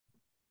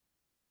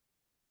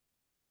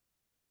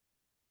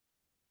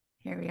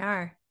Here we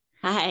are.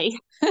 Hi.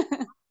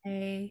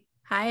 Hey,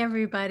 hi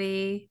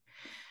everybody.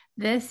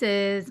 This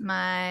is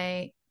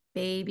my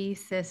baby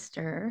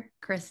sister,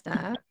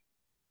 Krista.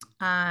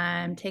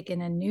 I'm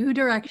taking a new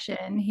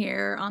direction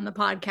here on the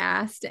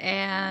podcast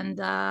and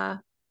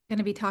going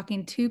to be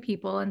talking to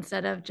people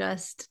instead of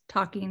just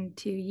talking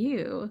to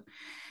you.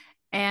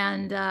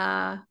 And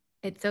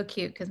it's so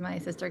cute because my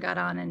sister got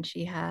on and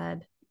she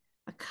had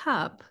a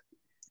cup.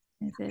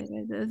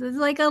 This is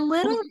like a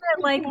little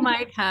bit like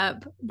my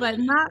cup, but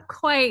not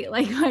quite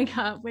like my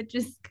cup, which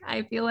is,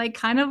 I feel like,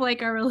 kind of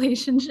like our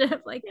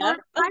relationship. Like we're Yep.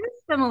 kind of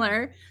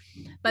similar.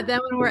 But then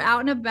when we're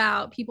out and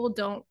about, people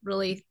don't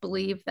really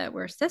believe that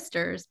we're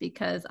sisters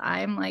because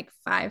I'm like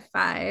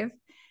 5'5".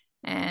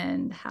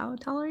 And how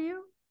tall are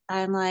you?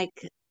 I'm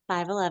like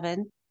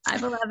 5'11".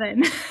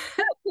 5'11"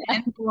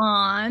 and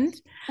blonde.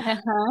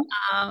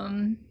 Uh-huh.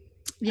 Um,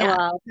 yeah.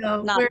 Well,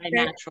 So not we're my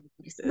natural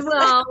places.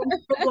 well,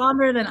 you're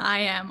blonder than I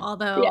am,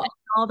 although Yeah.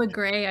 all the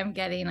gray I'm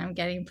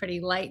getting pretty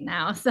light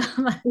now. So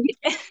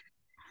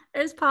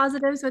there's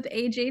positives with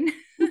aging.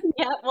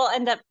 Yeah, we'll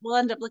end up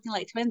looking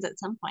like twins at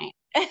some point.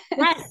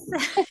 Yes.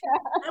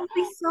 That would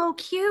be so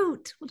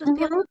cute. We'll just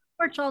be on Mhm. the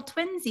porch all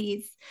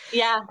twinsies.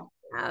 Yeah.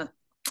 Yeah.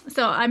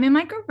 So I'm in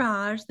my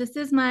garage. This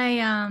is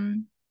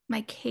my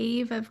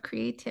cave of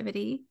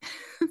creativity.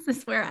 This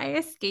is where I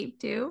escape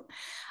to.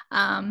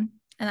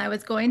 And I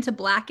was going to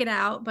black it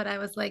out, but I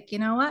was like, you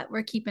know what?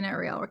 We're keeping it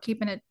real. We're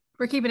keeping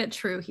it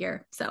true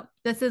here. So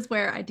this is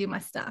where I do my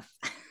stuff.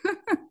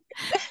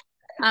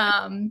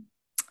 um,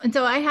 and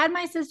so I had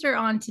my sister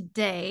on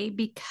today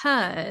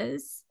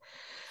because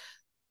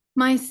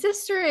my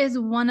sister is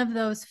one of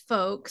those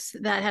folks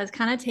that has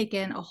kind of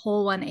taken a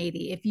whole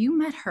 180. If you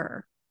met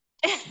her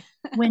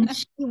when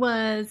she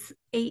was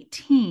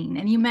 18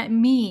 and you met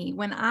me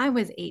when I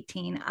was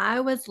 18,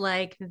 I was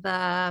like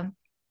the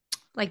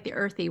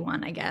earthy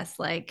one, I guess,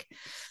 like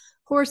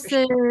For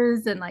sure.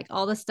 horses and like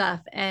all the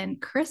stuff. And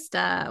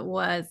Krista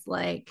was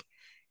like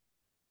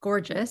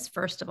gorgeous,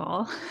 first of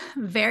all,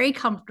 very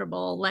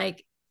comfortable,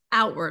 like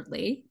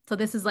outwardly. So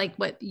this is like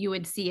what you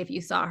would see if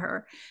you saw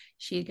her.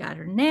 She got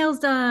her nails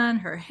done,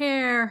 her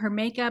hair, her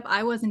makeup.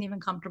 I wasn't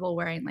even comfortable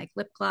wearing like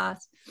lip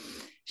gloss.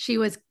 She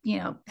was,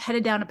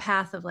 headed down a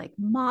path of like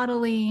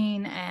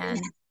modeling Oh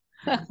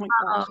my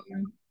gosh.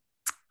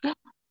 um,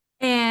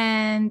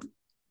 and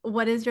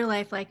what is your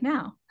life like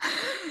now?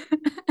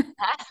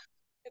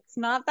 It's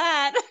not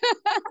that.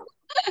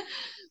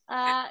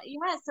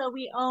 Yeah, so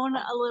we own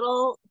a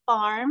little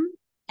farm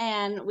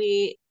and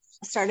we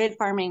started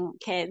farming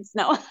kids.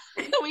 No,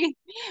 we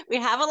we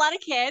have a lot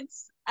of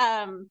kids.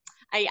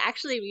 I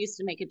actually used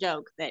to make a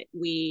joke that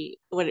we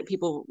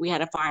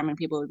had a farm and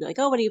people would be like,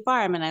 "Oh, what do you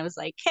farm?" And I was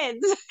like,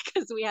 "Kids,"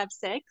 because we have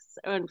six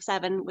or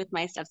seven with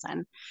my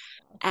stepson.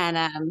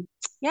 And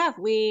yeah,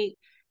 we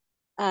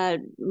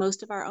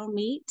most of our own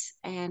meat,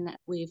 and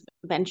we've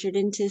ventured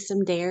into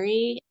some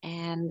dairy,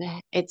 and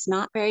it's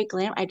not very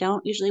glam. I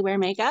don't usually wear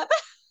makeup.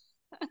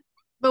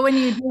 But when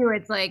you do,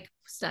 it's like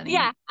stunning.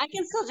 Yeah, I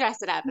can still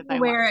dress it up if You I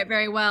want wear to. it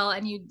very well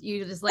and you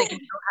just like know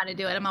how to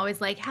do it. I'm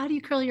always like, how do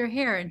you curl your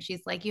hair? And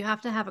she's like, you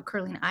have to have a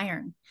curling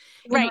iron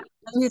in Right. order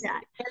to do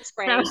that. So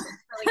Hairspray,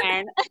 curling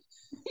iron,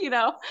 you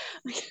know,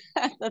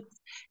 that's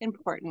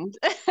important.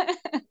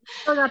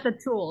 still got the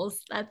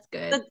tools. That's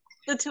good. the,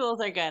 the tools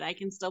are good. I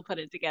can still put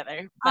it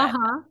together, but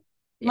Uh-huh.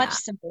 Yeah.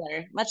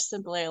 much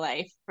simpler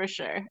life for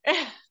sure.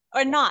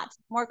 Or not,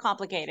 more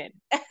complicated.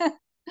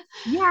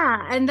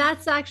 Yeah. And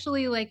that's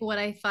actually like what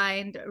I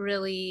find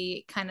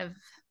really kind of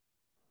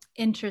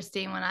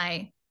interesting when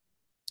I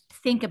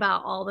think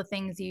about all the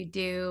things you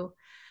do.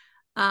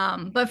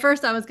 But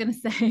first, I was going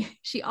to say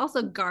she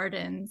also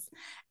gardens.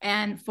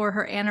 And for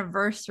her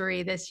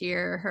anniversary this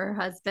year, her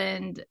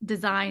husband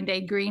designed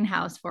a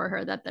greenhouse for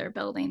her that they're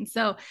building.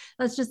 So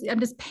I'm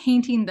just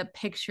painting the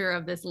picture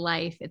of this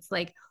life. It's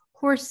like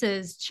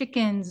horses,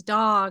 chickens,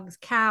 dogs,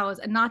 cows,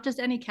 and not just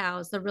any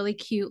cows, the really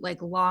cute,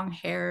 like long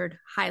haired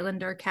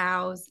Highlander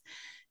cows,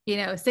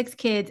 6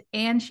 kids,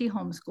 and she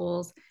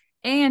homeschools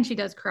and she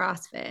does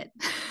CrossFit.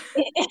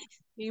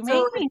 You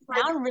So make me it's like,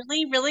 sound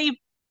really,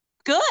 really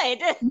good.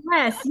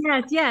 yes,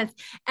 yes, yes.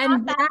 Not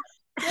And that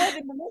that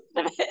good in the midst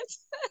of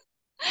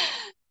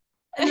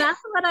And it. that's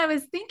what I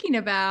was thinking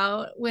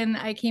about when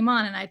I came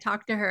on and I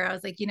talked to her. I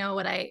was like,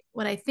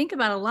 what I think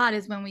about a lot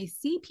is when we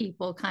see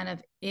people kind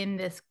of in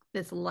this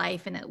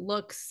life and it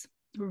looks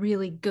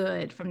really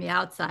good from the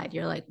outside.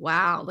 You're like,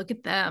 wow, look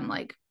at them.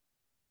 Like,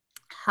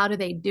 how do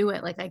they do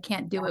it? Like, I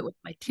can't do it with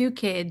my 2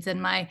 kids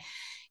and my,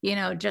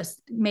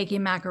 just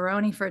making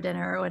macaroni for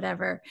dinner or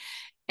whatever.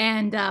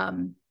 And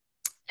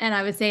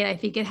I would say I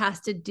think it has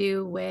to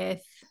do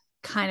with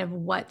kind of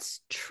what's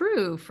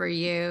true for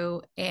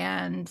you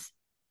and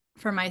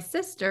for my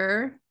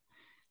sister,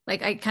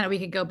 like I kind of we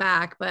could go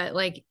back, but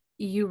like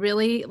you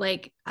really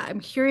like I'm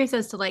curious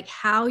as to like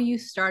how you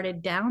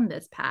started down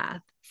this path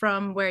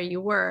from where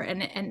you were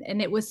and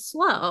it was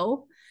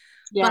slow,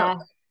 but Yeah.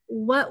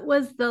 what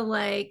was the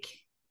like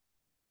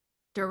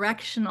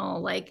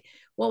directional like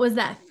what was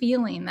that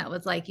feeling that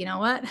was like, you know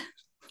what?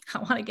 I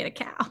want to get a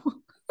cow.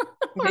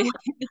 You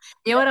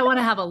know what? I want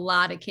to have a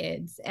lot of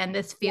kids. And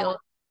this feels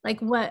like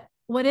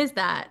what is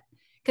that?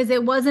 Because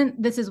it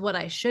wasn't, this is what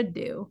I should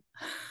do.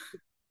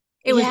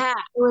 Yeah.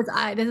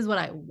 This is what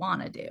I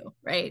want to do.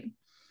 Right.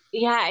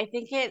 Yeah, I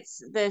think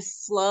it's this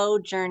slow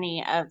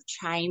journey of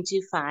trying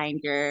to find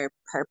your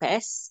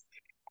purpose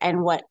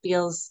and what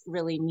feels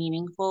really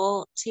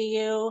meaningful to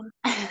you.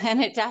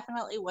 And it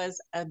definitely was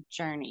a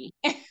journey.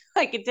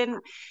 Like it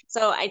didn't.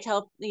 So I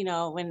tell,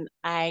 when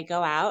I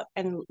go out,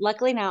 and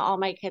luckily now all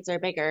my kids are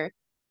bigger,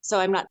 so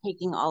I'm not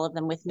taking all of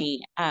them with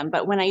me.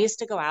 But when I used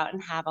to go out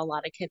and have a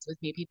lot of kids with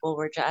me, people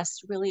were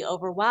just really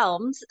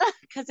overwhelmed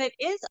because it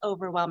is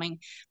overwhelming,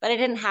 but I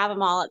didn't have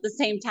them all at the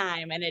same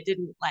time and it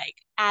didn't like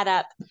add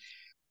up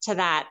to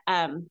that.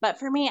 But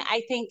for me,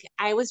 I think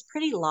I was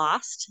pretty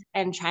lost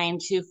and trying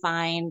to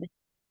find,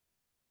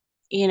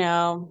 you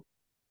know,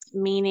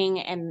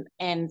 meaning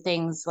and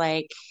things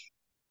like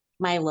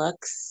my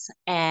looks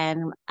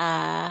and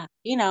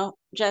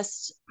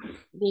just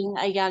being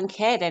a young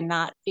kid and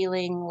not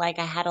feeling like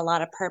I had a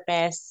lot of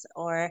purpose,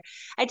 or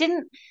I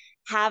didn't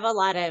have a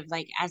lot of,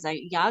 like, as a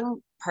young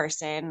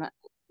person,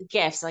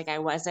 gifts. Like I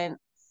wasn't,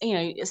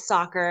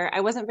 soccer,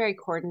 I wasn't very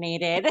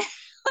coordinated.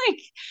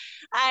 Like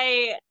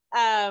I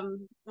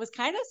was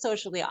kind of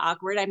socially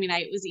awkward. I mean,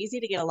 I was easy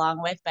to get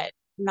along with, but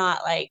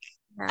not like,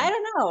 Yeah. I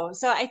don't know.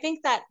 So I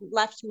think that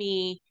left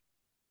me,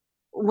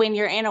 when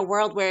you're in a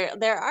world where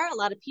there are a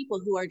lot of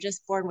people who are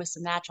just born with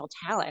some natural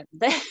talent,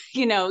 that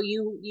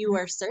you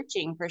are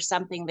searching for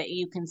something that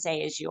you can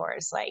say is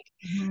yours. Like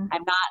Mm-hmm.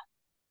 I'm not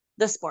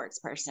the sports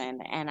person,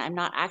 and I'm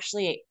not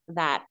actually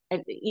that.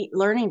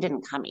 Learning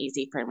didn't come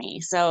easy for me.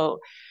 So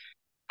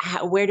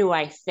where do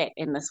I fit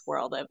in this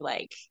world of,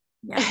 like,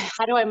 Yeah.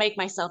 how do I make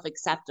myself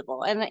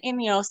acceptable? And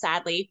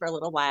sadly, for a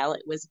little while,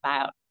 it was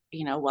about,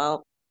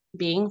 well,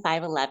 being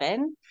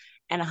 5'11"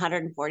 and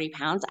 140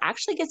 pounds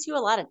actually gets you a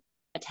lot of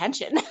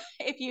attention.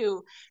 If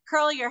you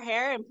curl your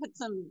hair and put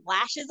some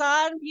lashes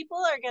on, people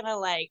are gonna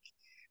like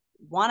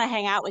want to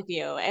hang out with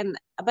you.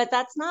 But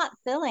that's not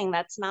filling.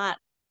 That's not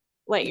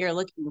what you're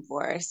looking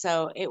for.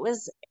 So it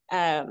was,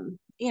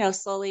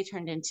 slowly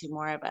turned into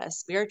more of a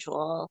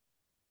spiritual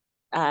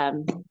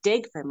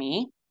dig for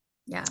me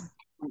Yeah.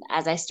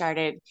 as I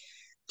started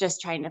just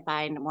trying to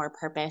find more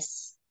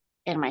purpose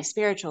in my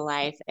spiritual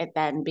life. It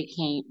then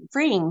became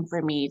freeing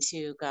for me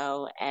to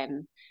go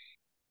and,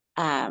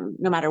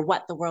 no matter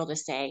what the world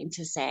is saying,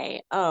 to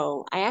say,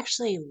 oh, I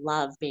actually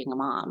love being a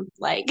mom.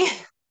 Like, Yeah.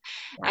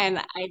 and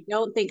I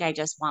don't think I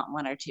just want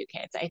one or two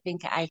kids. I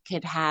think I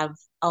could have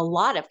a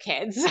lot of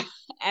kids.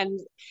 And,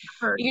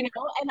 Heard.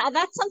 and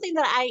that's something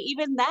that I,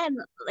 even then,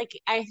 like,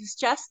 I was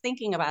just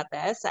thinking about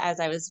this as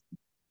I was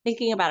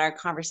thinking about our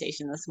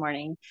conversation this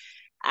morning.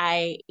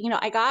 I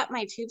got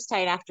my tubes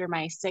tied after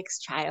my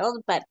sixth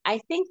child, but I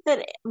think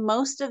that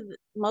most,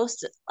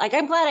 like,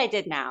 I'm glad I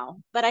did now,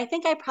 but I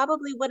think I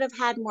probably would have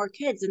had more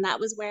kids. And that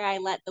was where I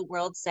let the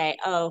world say,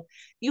 oh,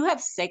 you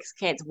have six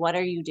kids. What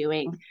are you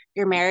doing?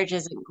 Your marriage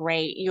isn't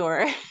great.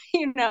 You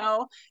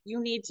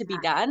need to be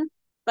done.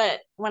 But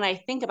when I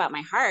think about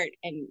my heart,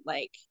 and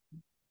like,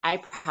 I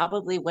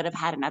probably would have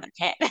had another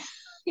kid.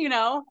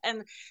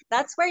 And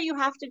that's where you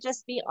have to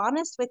just be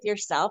honest with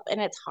yourself. And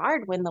it's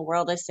hard when the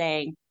world is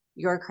saying,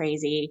 you're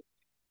crazy.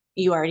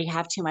 You already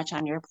have too much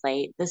on your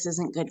plate. This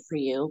isn't good for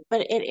you.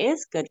 But it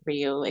is good for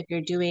you if you're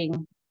doing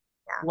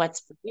Yeah. what's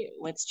for you,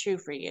 what's true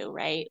for you.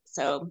 Right.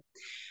 So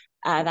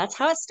that's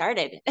how it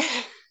started.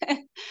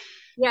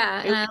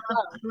 Yeah, It and was,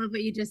 I love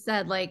what you just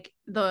said. Like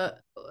the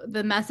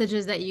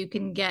messages that you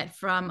can get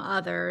from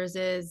others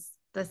is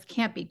this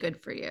can't be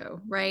good for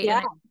you, right?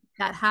 yeah.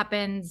 That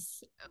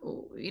happens,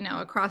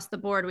 across the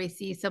board. We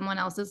see someone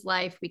else's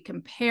life, we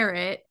compare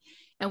it,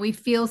 and we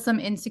feel some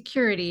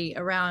insecurity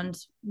around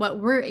what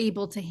we're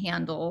able to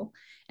handle,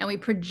 and we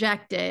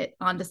project it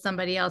onto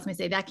somebody else, and we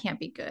say that can't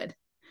be good.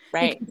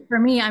 Right. Because for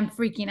me, I'm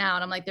freaking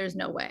out. I'm like, there's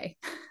no way.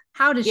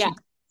 How does Yeah.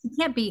 she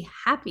can't be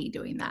happy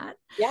doing that?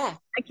 Yeah.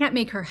 I can't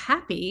make her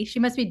happy. She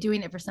must be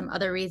doing it for some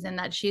other reason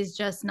that she's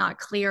just not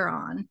clear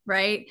on,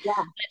 right? Yeah.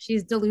 That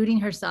she's deluding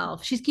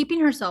herself. She's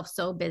keeping herself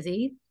so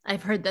busy.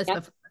 I've heard this Yeah.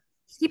 before.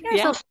 She's keeping Yeah.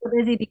 herself so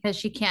busy because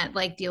she can't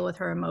like deal with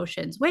her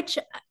emotions, which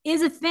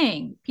is a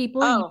thing.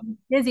 People use Oh,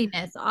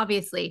 busyness,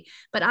 obviously.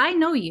 But I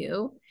know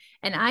you,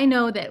 and I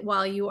know that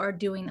while you are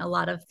doing a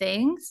lot of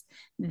things,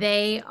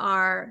 they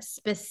are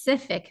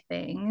specific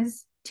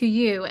things to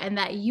you, and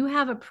that you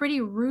have a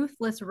pretty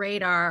ruthless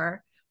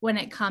radar when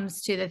it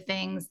comes to the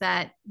things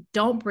that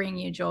don't bring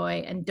you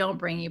joy and don't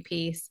bring you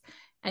peace.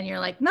 And you're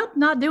like, nope,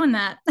 not doing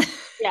that.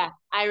 yeah.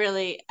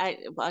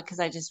 Well, because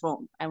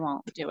I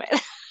won't do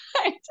it.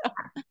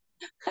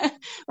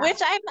 Which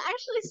I'm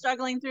actually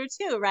struggling through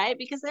too, right?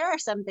 Because there are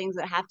some things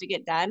that have to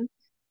get done.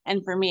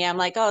 And for me, I'm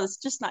like, oh, it's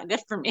just not good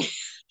for me.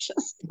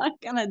 Just not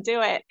gonna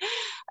do it.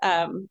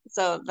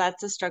 So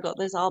that's a struggle.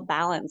 There's all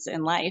balance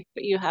in life,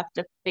 but you have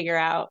to figure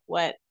out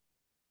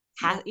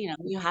Yeah.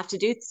 you have to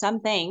do some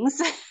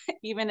things,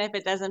 even if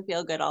it doesn't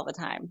feel good all the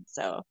time.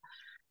 So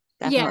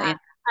Yeah,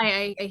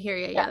 definitely. I hear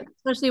you. Yeah. Yeah.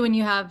 Especially when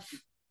you have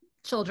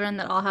children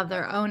that all have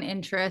their own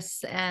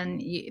interests,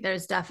 and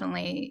there's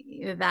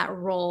definitely that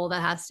role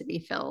that has to be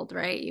filled,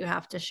 right? You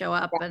have to show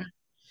up, and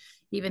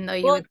even though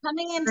you Well, would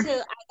coming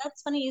into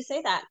that's funny you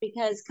say that,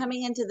 because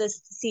coming into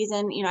this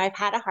season, I've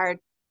had a hard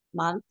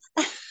month.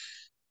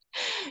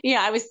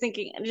 I was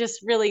thinking,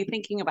 just really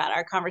thinking about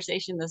our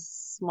conversation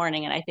this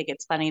morning, and I think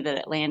it's funny that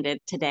it landed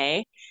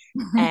today.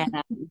 And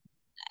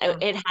yeah.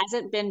 it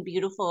hasn't been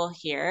beautiful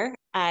here.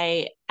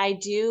 I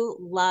do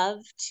love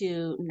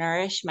to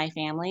nourish my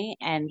family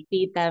and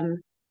feed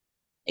them.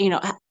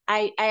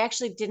 I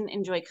actually didn't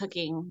enjoy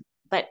cooking,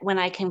 but when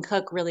I can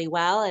cook really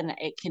well and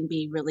it can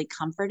be really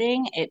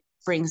comforting, it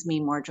brings me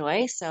more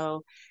joy.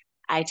 So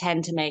I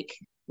tend to make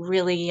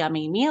really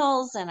yummy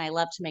meals, and I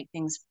love to make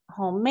things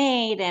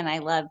homemade, and I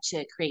love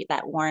to create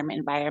that warm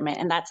environment.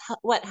 And that's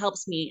what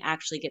helps me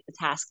actually get the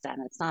task done.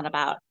 It's not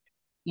about,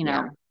 you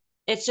Yeah. know,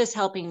 it's just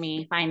helping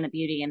me find the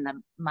beauty in the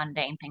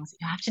mundane things that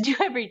you have to do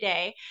every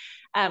day.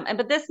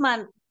 But this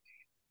month,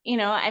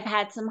 I've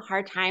had some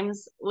hard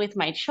times with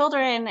my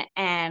children,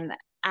 and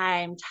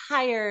I'm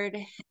tired,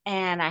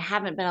 and I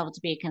haven't been able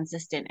to be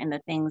consistent in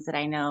the things that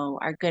I know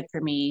are good for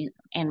me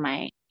in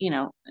my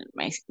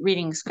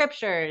reading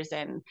scriptures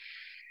and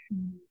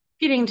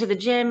getting to the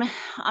gym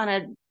on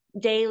a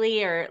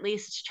daily, or at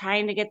least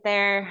trying to get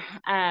there.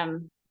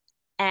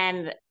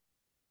 And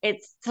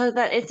it's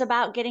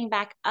about getting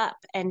back up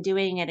and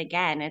doing it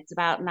again. It's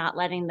about not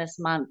letting this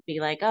month be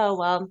like, oh,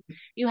 well,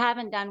 you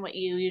haven't done what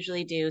you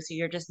usually do, so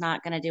you're just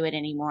not going to do it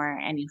anymore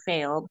and you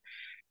failed.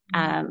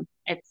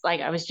 It's like,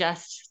 I was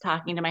just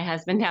talking to my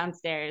husband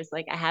downstairs,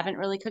 like, I haven't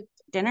really cooked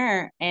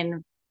dinner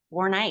in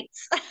 4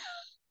 nights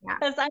Yeah.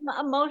 because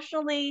I'm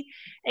emotionally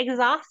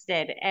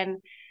exhausted. And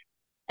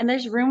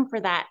there's room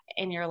for that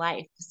in your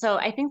life. So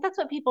I think that's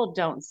what people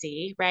don't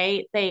see,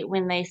 right?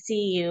 When they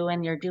see you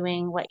and you're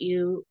doing what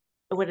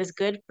is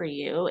good for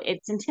you,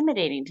 it's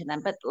intimidating to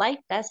them. But life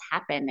does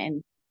happen, and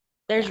Yeah.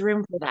 there's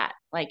room for that.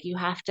 Like, you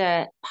have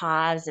to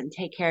pause and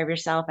take care of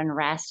yourself and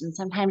rest. And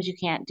sometimes you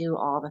can't do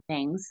all the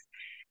things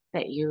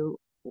that you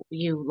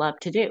love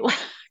to do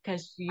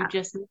because you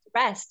just need to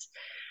rest.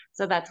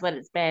 So that's what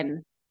it's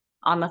been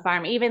on the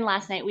farm. Even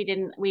last night, we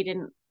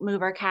didn't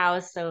move our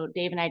cows, so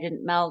Dave and I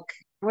didn't milk.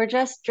 We're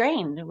just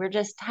drained.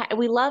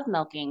 We love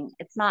milking.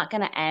 It's not going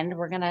to end.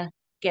 We're going to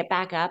get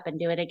back up and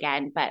do it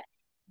again. But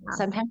Yeah.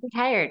 sometimes you're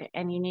tired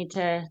and you need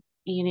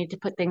to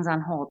put things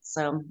on hold.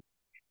 So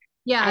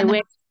Yeah, I and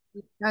wish,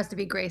 there has to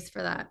be grace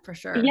for that, for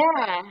sure.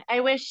 yeah, I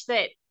wish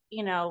that,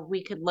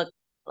 we could look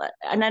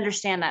and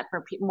understand that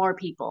for more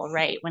people,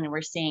 right? When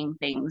we're seeing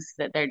things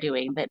that they're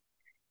doing, that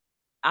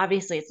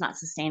obviously it's not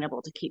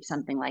sustainable to keep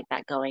something like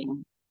that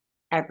going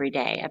every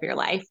day of your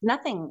life.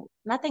 Nothing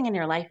in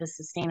your life is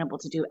sustainable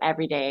to do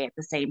every day at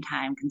the same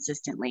time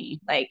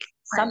consistently. Like,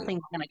 Right.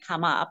 something's going to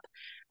come up.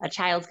 A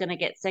child's going to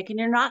get sick, and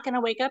you're not going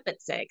to wake up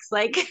at 6.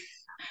 Like,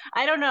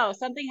 I don't know,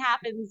 something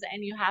happens,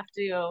 and you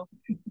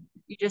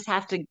just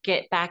have to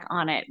get back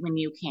on it when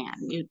you can.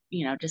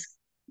 Just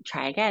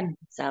try again.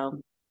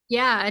 So,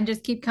 Yeah, and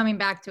just keep coming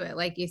back to it,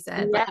 like you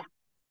said, like yeah.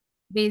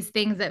 these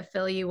things that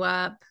fill you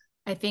up.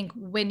 I think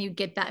when you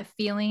get that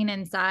feeling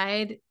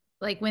inside,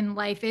 like when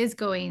life is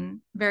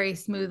going very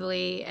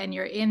smoothly and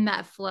you're in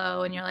that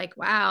flow and you're like,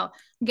 wow,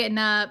 I'm getting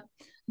up,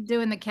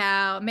 doing the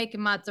cow,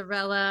 making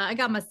mozzarella. I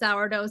got my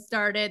sourdough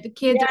started. The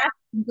kids are Yeah.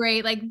 acting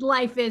great. Like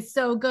life is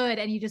so good.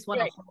 And you just want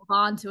to Right. hold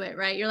on to it,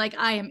 right? You're like,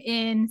 I am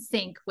in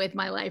sync with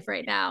my life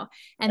right now.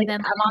 And Like,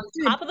 then, I'm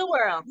on top of the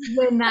world.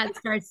 when that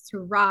starts to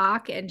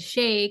rock and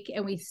shake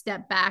and we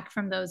step back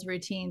from those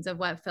routines of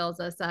what fills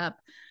us up,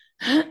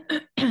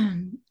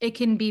 it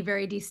can be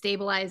very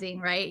destabilizing,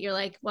 right? You're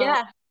like, well,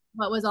 Yeah.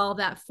 what was all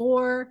that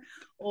for?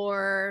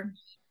 Or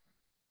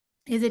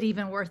is it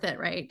even worth it,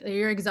 right?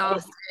 You're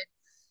exhausted.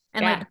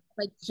 And Yeah.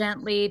 like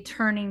gently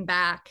turning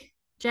back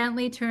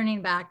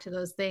to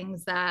those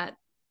things that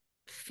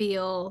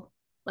feel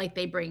like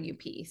they bring you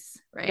peace,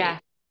 right? Yeah.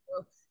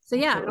 So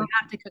yeah, I Absolutely. don't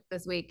have to cook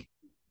this week.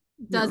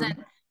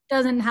 Mm-mm.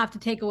 Doesn't have to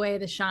take away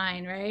the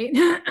shine, right?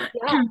 Yeah.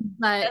 It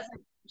But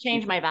doesn't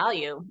change my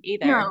value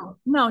either. no,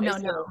 no, no, no.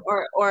 So,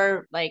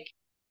 or like,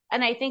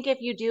 and I think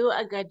if you do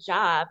a good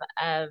job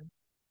of,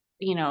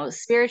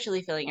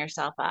 spiritually filling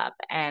yourself up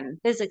and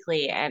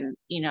physically, and,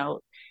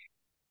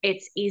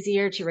 it's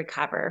easier to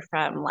recover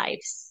from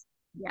life's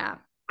Yeah,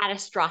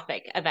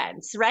 catastrophic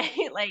events,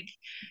 right? Like, if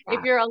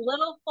yeah, you're a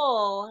little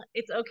full,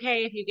 it's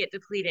okay if you get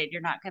depleted.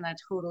 You're not going to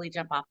totally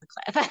jump off the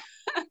cliff.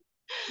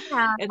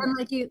 yeah. And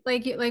And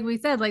like we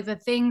said, like the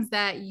things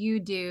that you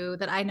do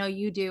that I know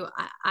you do,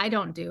 I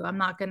don't do. I'm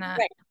not gonna.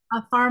 right.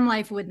 A farm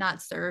life would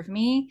not serve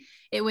me.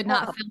 It would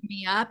not No. fill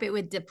me up. It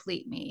would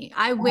deplete me.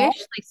 I Uh-huh. wish,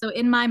 like, so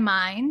in my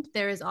mind,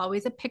 there is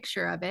always a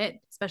picture of it,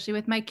 especially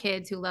with my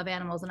kids who love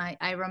animals, and I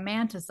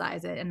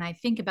romanticize it and I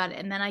think about it,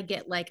 and then I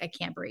get like, I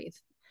can't breathe.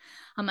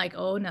 I'm like,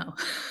 oh no.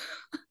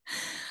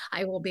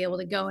 I won't be able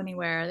to go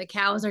anywhere. The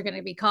cows are going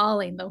to be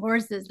calling, the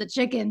horses, the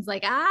chickens,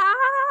 like, ah.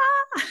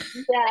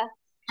 Yeah.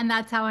 And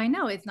that's how I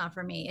know it's not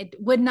for me. It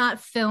would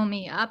not fill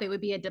me up. It would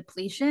be a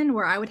depletion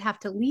where I would have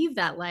to leave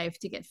that life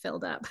to get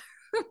filled up.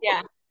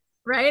 Yeah.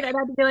 right? I'd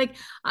have to be like,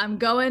 I'm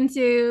going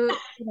to, So I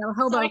can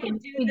Hoboken to do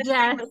see the thing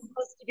Jess. that's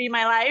supposed to be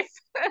my life.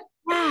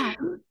 Yeah.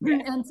 Yeah.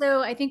 And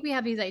so I think we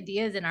have these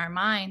ideas in our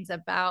minds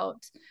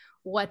about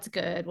what's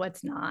good,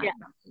 what's not Yeah.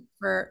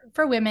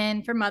 for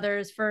women, for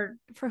mothers, for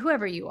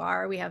whoever you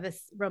are. We have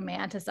this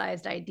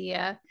romanticized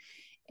idea.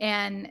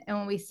 And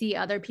when we see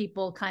other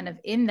people kind of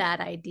in that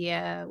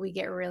idea, we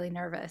get really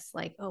nervous,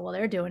 like, oh, well,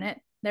 they're doing it.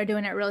 They're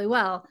doing it really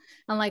well.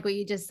 And like what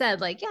you just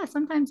said, like, yeah,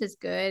 sometimes it's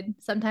good,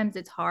 sometimes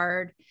it's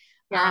hard.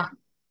 Yeah.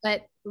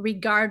 But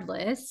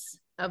regardless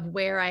of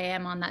where I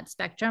am on that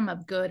spectrum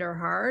of good or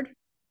hard,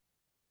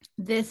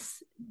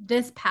 this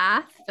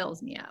path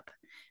fills me up.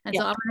 And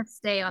Yeah. so I'm going to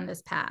stay on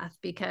this path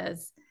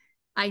because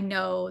I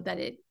know that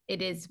it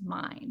is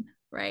mine,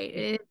 right?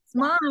 It's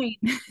mine.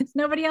 It's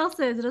nobody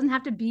else's. It doesn't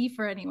have to be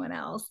for anyone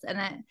else. And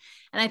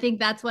I think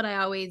that's what I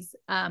always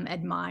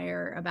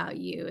admire about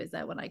you, is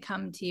that when I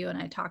come to you and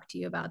I talk to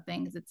you about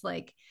things, it's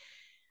like,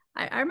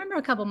 I remember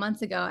a couple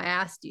months ago, I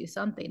asked you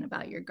something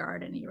about your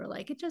garden. And you were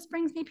like, it just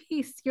brings me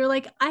peace. You're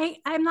like,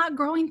 I'm not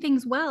growing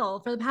things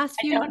well for the past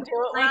I few don't years.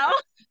 do it Like,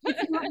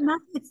 well.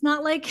 it's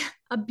not like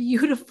a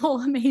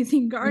beautiful,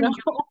 amazing garden,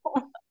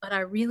 No. but I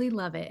really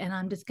love it. And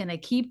I'm just going to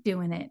keep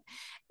doing it.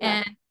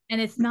 Yeah.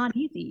 And it's not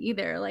easy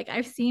either. Like,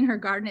 I've seen her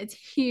garden. It's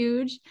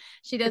huge.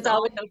 She does It's all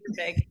always open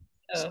big.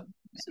 So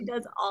she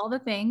does all the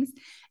things,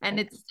 and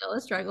it's still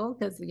a struggle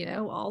because,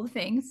 all the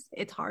things,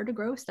 it's hard to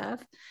grow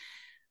stuff,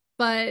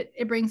 but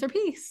it brings her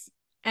peace.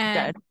 it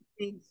And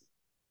does.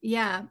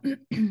 yeah,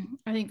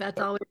 I think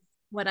that's always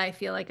what I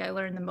feel like I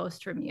learned the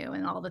most from you,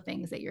 and all the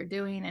things that you're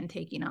doing and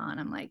taking on.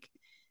 I'm like,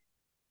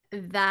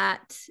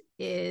 that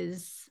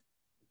is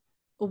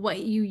what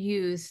you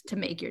use to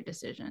make your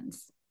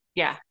decisions.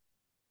 Yeah,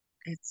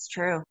 it's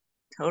true.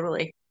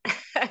 Totally.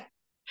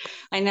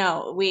 I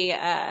know. We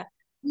I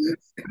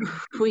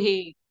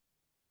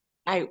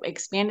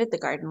expanded the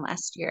garden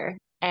last year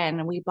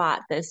and we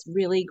bought this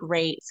really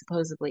great,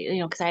 supposedly,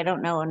 because I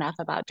don't know enough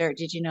about dirt.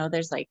 Did you know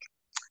there's like,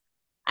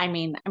 I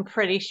mean, I'm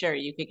pretty sure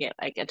you could get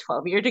like a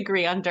 12-year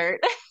degree on dirt.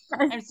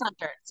 And it's not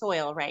dirt,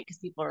 soil, right? Because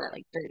people are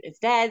like, dirt is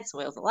dead,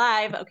 soil's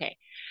alive. Okay.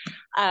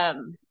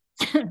 Um,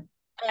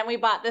 and we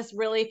bought this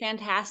really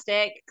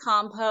fantastic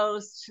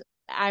compost.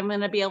 I'm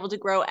going to be able to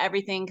grow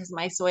everything because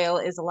my soil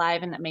is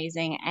alive and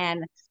amazing.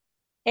 And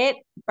it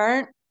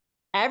burnt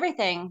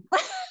everything.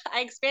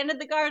 I expanded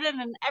the garden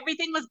and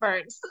everything was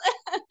burnt.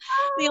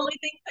 The only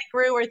things that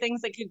grew were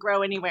things that could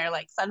grow anywhere,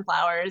 like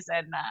sunflowers.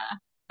 And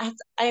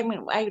I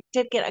mean, I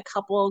did get a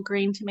couple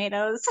green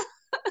tomatoes,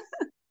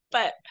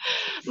 but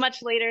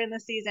much later in the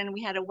season,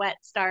 we had a wet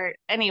start.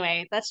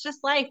 Anyway, that's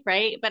just life,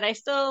 right? But I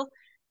still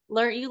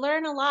you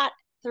learn a lot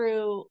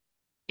through,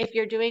 if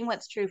you're doing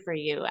what's true for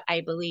you.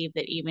 I believe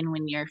that even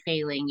when you're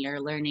failing,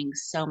 you're learning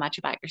so much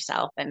about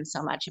yourself and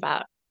so much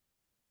about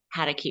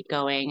how to keep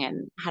going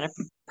and how to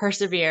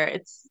persevere.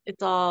 It's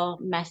all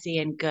messy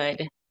and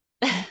good.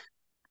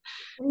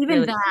 Even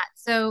Really. that,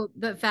 so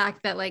the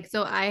fact that, like,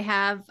 so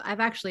I've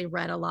actually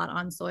read a lot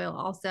on soil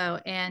also,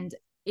 and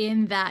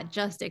in that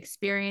just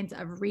experience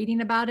of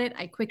reading about it,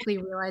 I quickly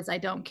realized I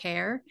don't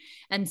care.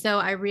 And so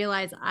I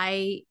realized,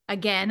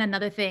 again,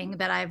 another thing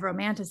that I've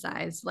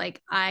romanticized,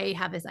 like, I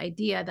have this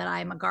idea that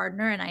I'm a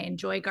gardener and I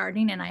enjoy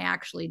gardening, and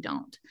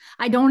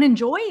I don't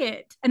enjoy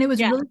it. And it was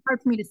Yeah. really hard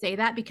for me to say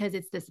that because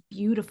it's this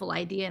beautiful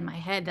idea in my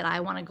head that I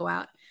want to go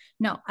out.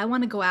 No, I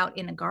want to go out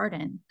in a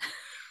garden,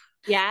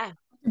 Yeah.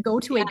 go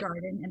to a Yeah.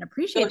 garden and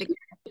appreciate the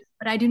garden,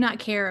 but I do not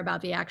care about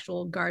the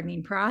actual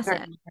gardening process.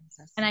 Gardening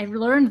process. And I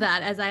learned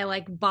that as I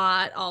like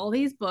bought all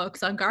these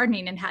books on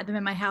gardening and had them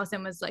in my house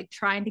and was like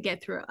trying to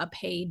get through a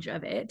page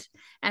of it,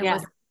 and Yeah.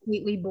 was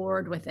completely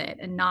bored with it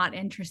and not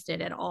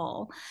interested at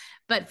all.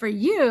 But for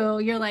you,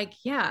 you're like,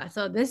 yeah,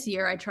 so this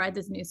year I tried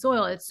this new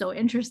soil. It's so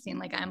interesting.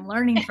 Like, I'm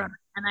learning from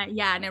it.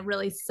 And it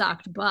really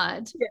sucked,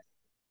 but Yeah.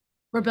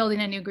 we're building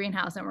a new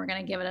greenhouse and we're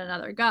going to give it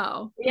another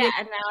go. Yeah.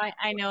 And now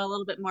I know a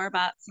little bit more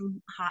about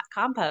some hot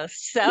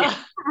compost. So Yeah.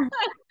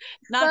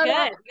 not So good. You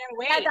gotta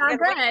wait. that's You all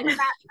gotta wait for good.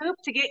 that poop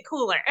to get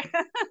cooler.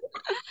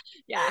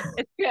 Yeah,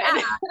 it's Yeah.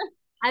 good.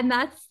 And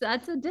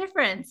that's a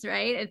difference,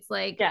 right? It's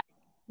like, Yeah.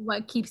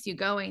 what keeps you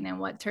going and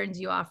what turns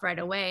you off right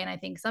away. And I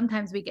think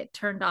sometimes we get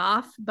turned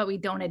off, but we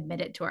don't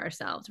admit it to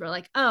ourselves. We're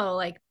like, oh,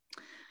 like,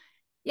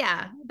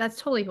 yeah, that's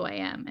totally who I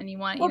am. And you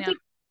want, Well,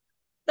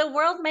 the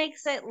world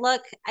makes it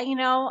look,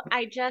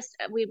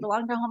 we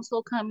belong to a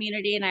homeschool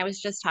community, and I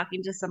was just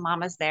talking to some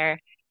mamas there,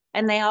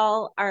 and they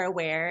all are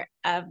aware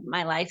of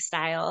my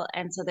lifestyle.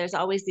 And so there's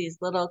always these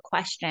little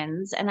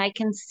questions, and I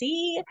can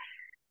see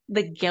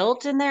the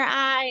guilt in their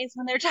eyes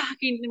when they're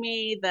talking to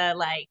me, the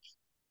like,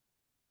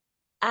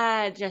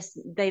 just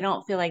they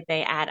don't feel like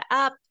they add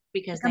up the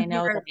because they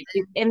know that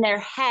comparison. in their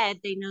head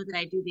they know that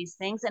I do these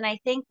things. And I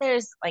think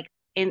there's like,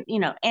 in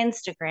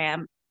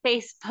Instagram,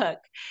 Facebook,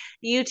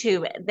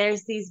 YouTube,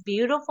 there's these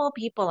beautiful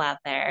people out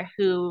there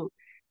who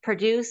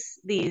produce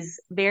these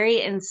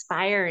very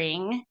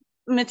inspiring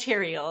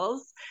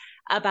materials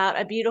about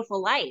a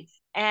beautiful life.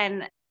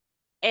 And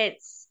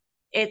it's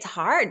it's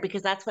hard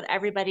because that's what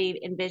everybody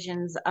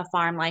envisions a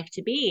farm life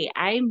to be.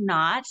 I'm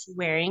not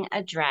wearing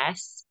a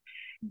dress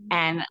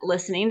and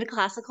listening to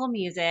classical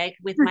music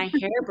with my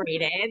hair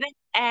braided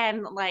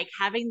and like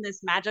having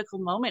this magical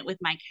moment with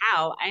my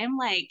cow. I am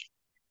like,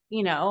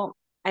 you know,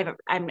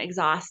 I'm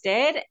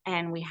exhausted,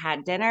 and we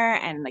had dinner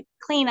and like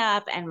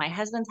cleanup, and my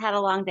husband's had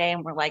a long day,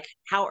 and we're like,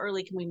 how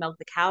early can we milk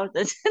the cow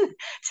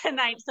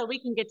tonight so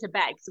we can get to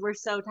bed? Because we're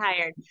so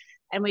tired.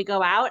 And we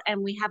go out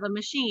and we have a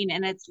machine,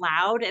 and it's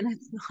loud and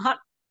it's not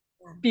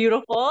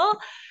beautiful.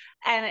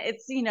 And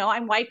it's,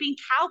 I'm wiping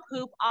cow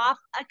poop off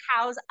a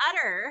cow's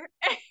udder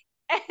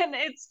and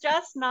it's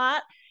just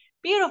not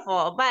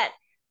beautiful. But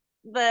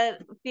the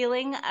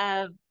feeling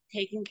of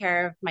taking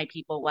care of my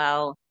people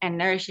well and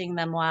nourishing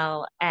them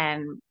well,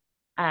 and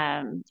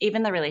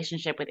even the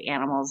relationship with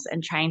animals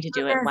and trying to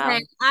do it well.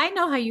 I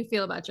know how you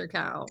feel about your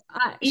cow.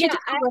 She Yeah, took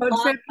a road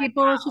trip,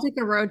 people. She took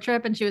a road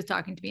trip and she was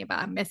talking to me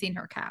about missing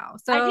her cow.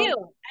 So I do.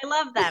 I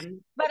love them.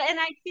 And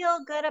I feel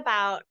good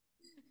about,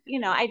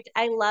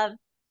 I love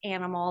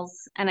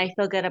animals, and I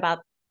feel good about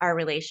our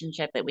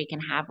relationship that we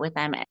can have with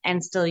them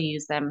and still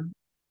use them,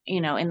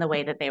 in the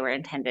way that they were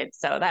intended.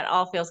 So that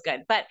all feels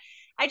good. But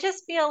I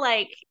just feel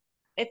like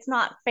it's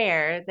not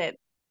fair that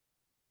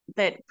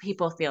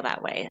people feel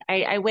that way.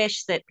 I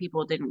wish that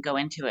people didn't go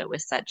into it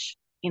with such,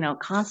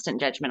 constant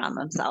judgment on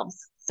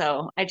themselves.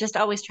 So I just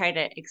always try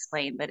to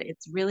explain that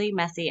it's really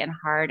messy and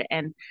hard.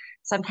 And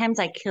sometimes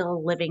I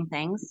kill living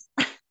things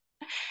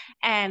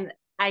and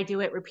I do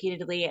it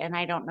repeatedly and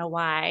I don't know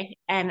why.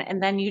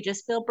 And then you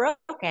just feel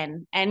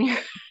broken and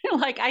you're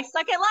like, I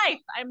suck at life.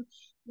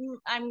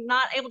 I'm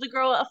not able to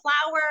grow a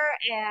flower,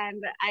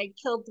 and I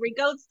killed 3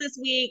 goats this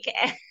week.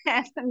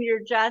 And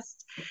you're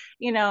just,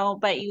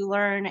 but you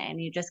learn and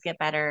you just get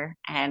better.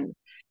 And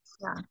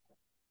yeah.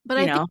 But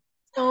I think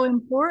it's so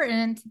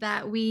important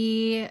that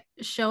we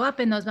show up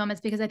in those moments,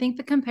 because I think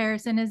the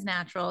comparison is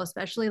natural,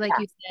 especially like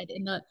you said,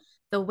 in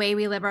the way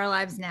we live our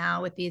lives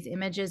now with these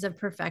images of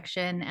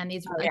perfection and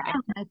these,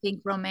 again, I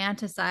think,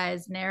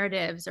 romanticized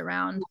narratives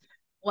around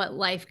what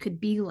life could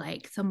be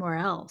like somewhere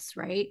else,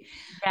 right?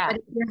 Yeah. But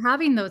if you're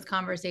having those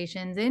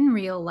conversations in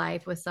real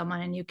life with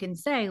someone and you can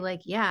say like,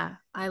 yeah,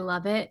 I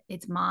love it,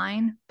 it's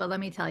mine, but let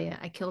me tell you,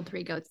 I killed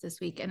 3 goats this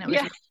week and it was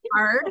really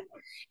hard.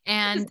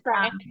 And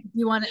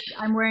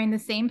I'm wearing the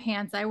same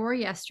pants I wore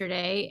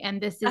yesterday, and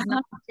this is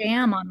not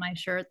jam on my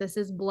shirt, this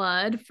is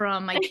blood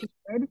from my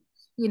kid,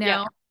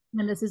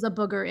 and this is a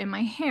booger in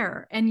my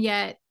hair, and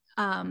yet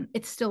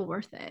it's still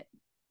worth it.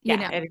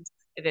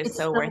 It's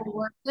so worth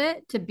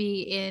it to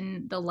be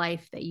in the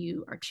life that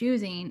you are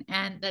choosing,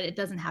 and that it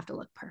doesn't have to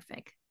look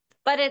perfect.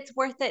 But it's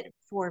worth it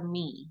for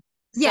me.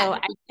 So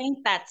I think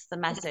that's the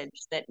message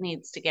that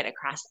needs to get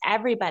across.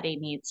 Everybody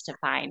needs to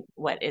find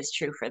what is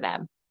true for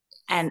them.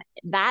 And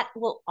that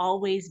will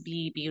always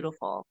be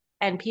beautiful.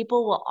 And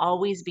people will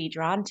always be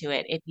drawn to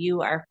it if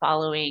you are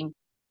following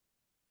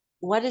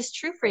what is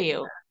true for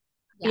you.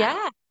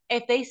 Yeah.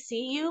 If they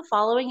see you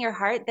following your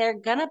heart, they're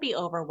going to be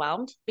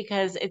overwhelmed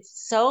because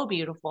it's so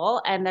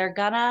beautiful, and they're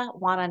going to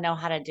want to know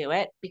how to do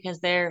it because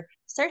they're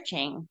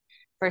searching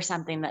for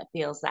something that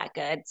feels that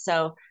good.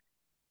 So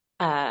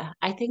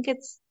I think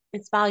it's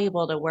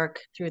valuable to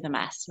work through the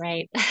mess,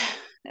 right?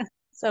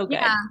 So good.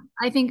 Yeah,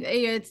 I think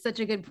it's such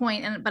a good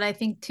point. But I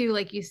think too,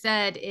 like you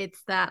said,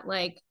 it's that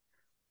like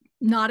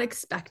not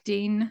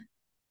expecting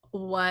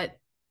what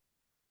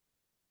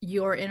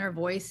your inner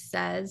voice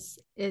says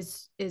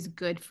is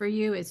good for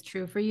you, is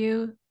true for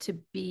you, to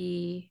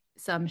be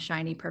some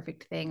shiny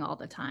perfect thing all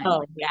the time.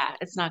 Oh yeah,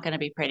 it's not going to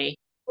be pretty.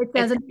 It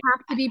doesn't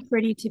have to be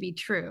pretty to be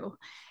true.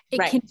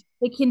 It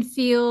can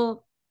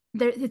feel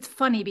there. It's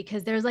funny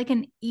because there's like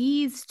an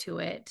ease to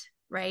it,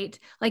 right?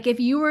 Like if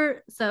you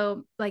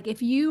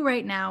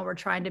right now were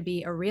trying to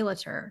be a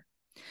realtor,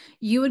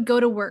 you would go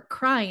to work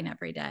crying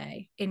every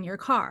day in your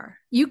car.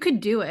 You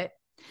could do it,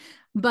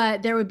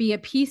 but there would be a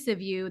piece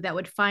of you that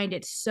would find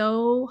it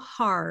so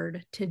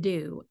hard to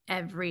do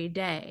every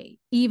day.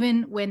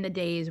 Even when the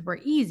days were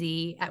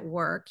easy at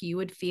work, you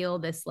would feel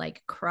this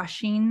like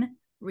crushing,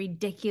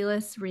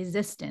 ridiculous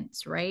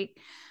resistance, right?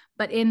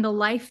 But in the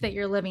life that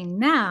you're living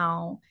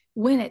now,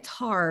 when it's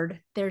hard,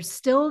 there's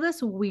still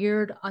this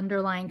weird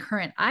underlying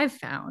current I've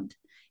found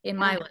in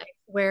my life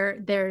where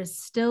there's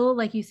still,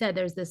 like you said,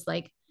 there's this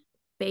like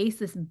base,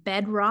 this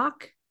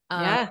bedrock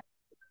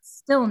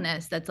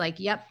stillness that's like,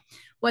 yep,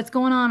 what's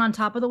going on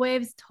top of the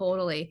waves?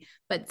 Totally.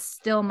 But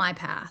still my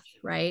path,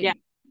 right? Yeah.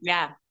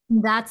 Yeah.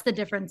 That's the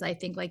difference, I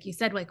think. Like you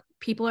said, like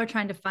people are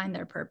trying to find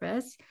their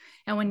purpose.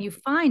 And when you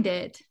find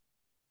it,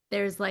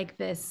 there's like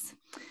this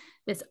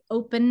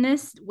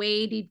openness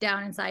way deep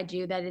down inside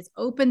you that is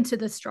open to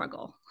the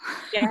struggle.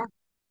 Yeah.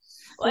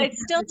 Well, it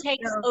still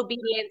takes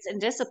obedience and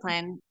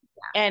discipline.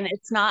 And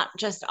it's not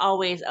just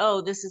always,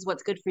 oh, this is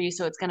what's good for you,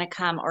 so it's going to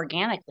come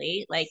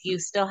organically. Like you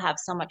still have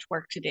so much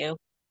work to do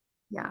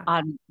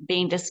on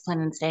being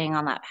disciplined and staying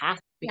on that path,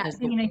 because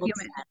being a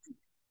human.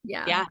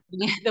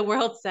 The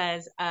world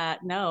says,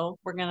 no,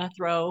 we're going to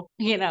throw,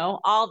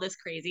 all this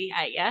crazy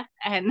at you,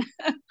 and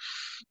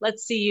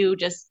let's see you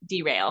just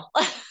derail.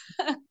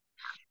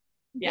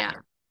 Yeah.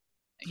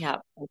 Yeah.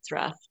 It's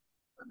rough.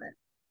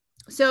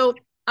 So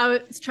I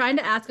was trying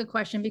to ask a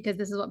question because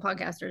this is what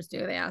podcasters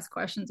do. They ask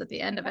questions at the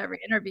end of every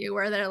interview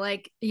where they're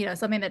like,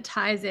 something that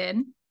ties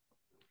in.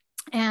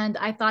 And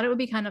I thought it would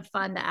be kind of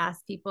fun to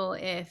ask people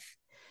if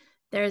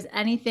there's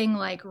anything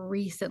like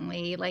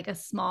recently, like a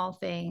small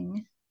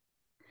thing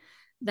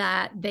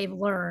that they've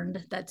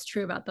learned that's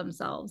true about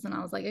themselves. And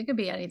I was like, it could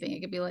be anything.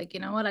 It could be like, you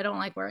know what, I don't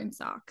like wearing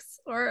socks,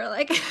 or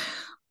like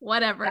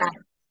whatever.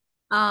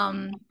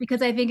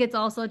 Because I think it's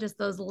also just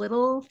those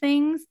little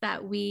things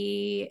that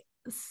we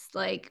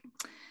like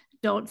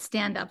don't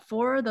stand up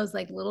for, those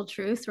like little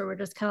truths where we're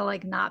just kind of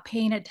like not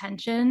paying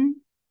attention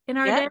in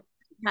our day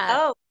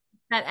that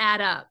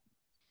add up.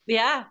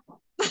 Yeah.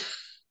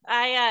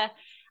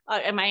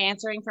 Am I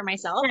answering for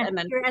myself? And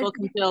then people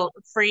can feel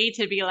free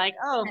to be like,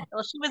 oh,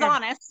 well, she was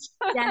honest.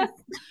 Yes.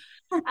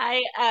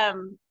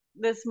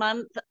 This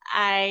month,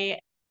 I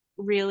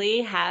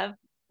really have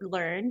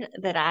learned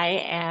that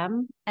I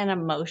am an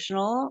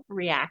emotional,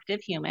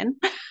 reactive human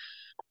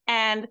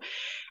and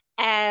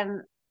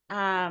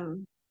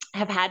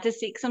have had to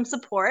seek some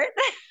support.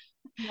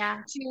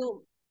 Yeah.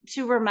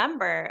 To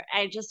remember.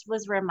 I just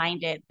was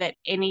reminded that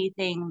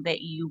anything that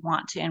you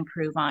want to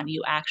improve on,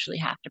 you actually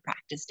have to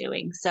practice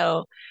doing.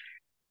 So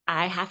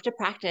I have to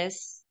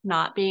practice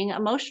not being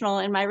emotional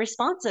in my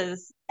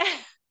responses.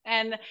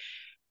 And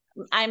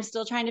I'm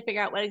still trying to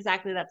figure out what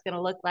exactly that's going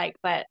to look like.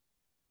 But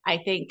I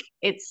think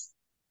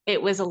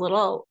it was a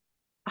little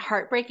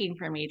heartbreaking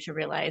for me to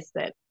realize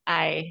that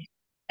I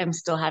am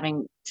still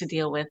having to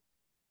deal with,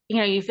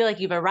 you feel like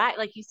you've arrived,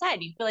 like you said,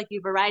 you feel like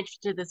you've arrived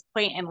to this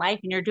point in life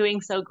and you're doing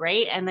so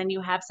great. And then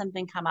you have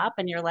something come up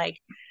and you're like,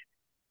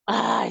 oh,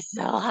 I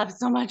still have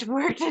so much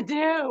work to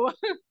do.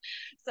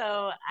 So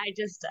I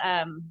just,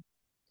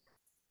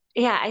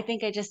 yeah, I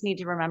think I just need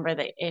to remember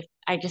that if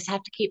I just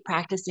have to keep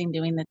practicing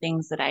doing the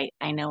things that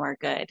I know are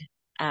good.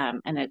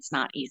 And it's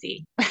not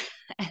easy.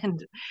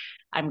 And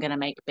I'm going to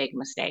make big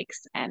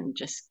mistakes and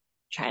just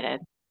try to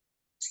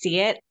see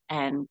it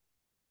and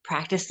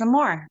practice some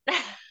more.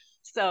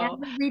 So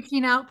the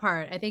reaching out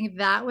part, I think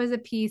that was a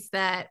piece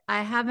that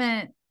I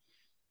haven't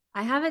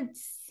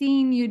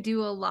seen you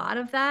do a lot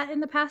of that in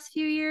the past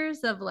few years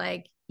of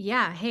like,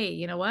 yeah, hey,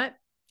 you know what?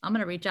 I'm going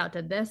to reach out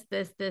to this,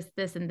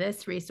 and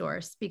this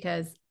resource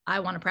because I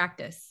want to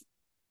practice.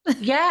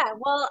 Yeah,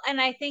 well, and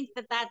I think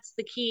that that's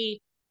the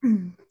key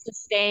to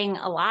staying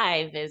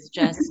alive is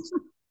just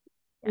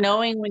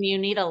knowing when you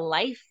need a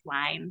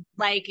lifeline.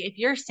 Like if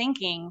you're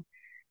sinking,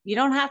 you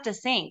don't have to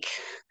sink.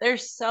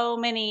 There's so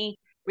many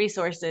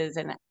resources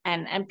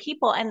and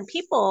people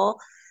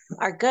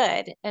are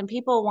good and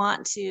people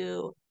want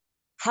to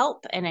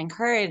help and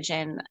encourage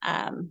and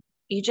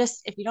you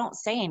just if you don't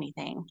say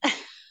anything.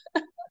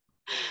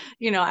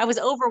 I was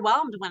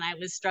overwhelmed when I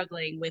was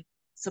struggling with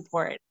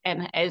support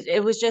and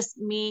it was just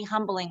me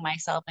humbling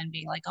myself and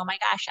being like, oh my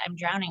gosh, I'm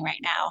drowning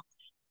right now.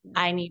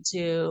 I need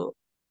to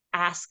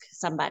ask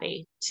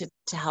somebody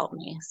to help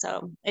me.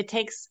 So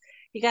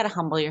you got to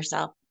humble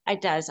yourself.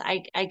 It does.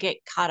 I get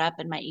caught up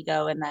in my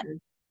ego and then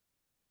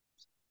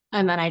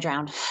I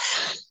drown.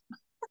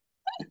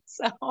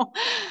 So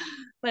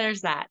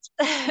there's that.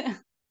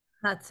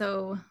 That's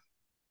so,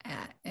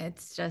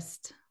 it's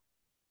just,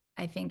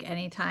 I think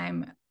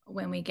anytime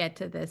when we get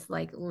to this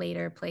like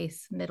later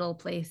place, middle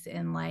place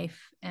in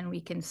life, and we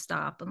can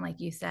stop and, like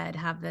you said,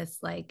 have this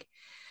like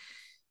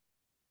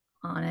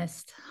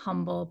honest,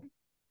 humble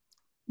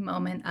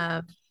moment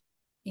of,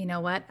 you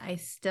know what, I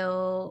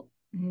still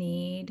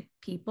need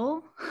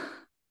people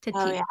to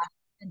teach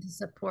and to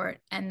support,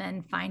 and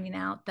then finding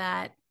out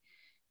that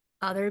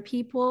other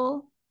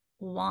people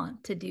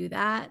want to do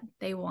that.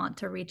 They want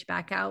to reach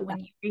back out. When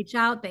you reach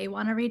out, they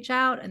want to reach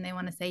out and they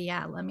want to say,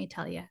 yeah, let me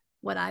tell you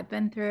what I've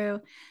been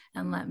through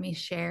and let me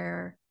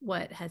share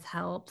what has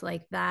helped.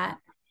 Like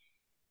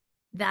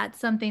that's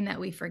something that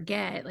we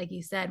forget, like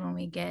you said, when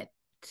we get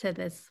to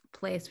this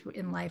place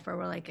in life where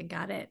we're like, I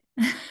got it.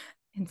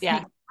 And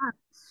yeah,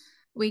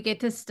 we get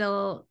to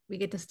still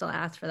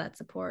ask for that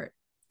support.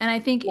 And I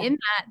think in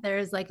that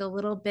there's like a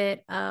little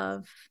bit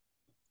of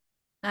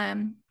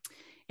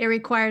it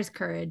requires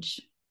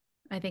courage.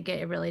 I think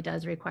it really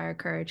does require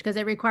courage because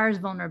it requires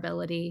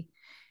vulnerability.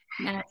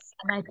 And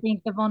I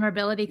think the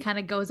vulnerability kind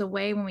of goes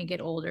away when we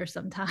get older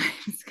sometimes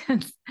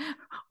because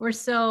we're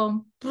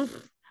so,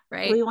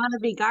 right? We want to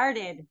be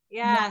guarded.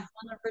 Yeah.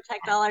 We want to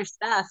protect all our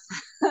stuff.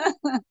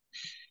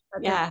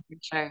 Yeah, for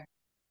sure.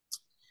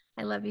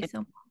 I love you so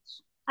much.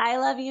 I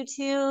love you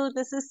too.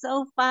 This is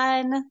so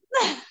fun.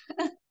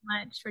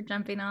 Much for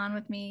jumping on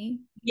with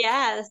me.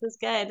 Yeah, this is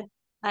good.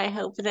 I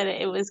hope that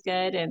it was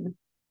good and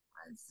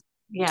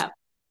yeah.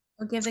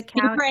 We'll give the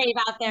couch. Be brave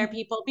out there,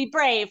 people. Be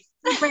brave.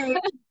 Be brave.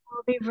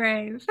 Be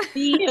brave.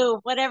 Be you,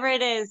 whatever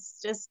it is.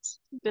 Just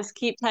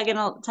keep tugging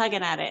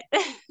at it.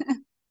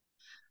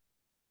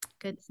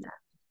 Good stuff.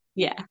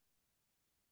 Yeah.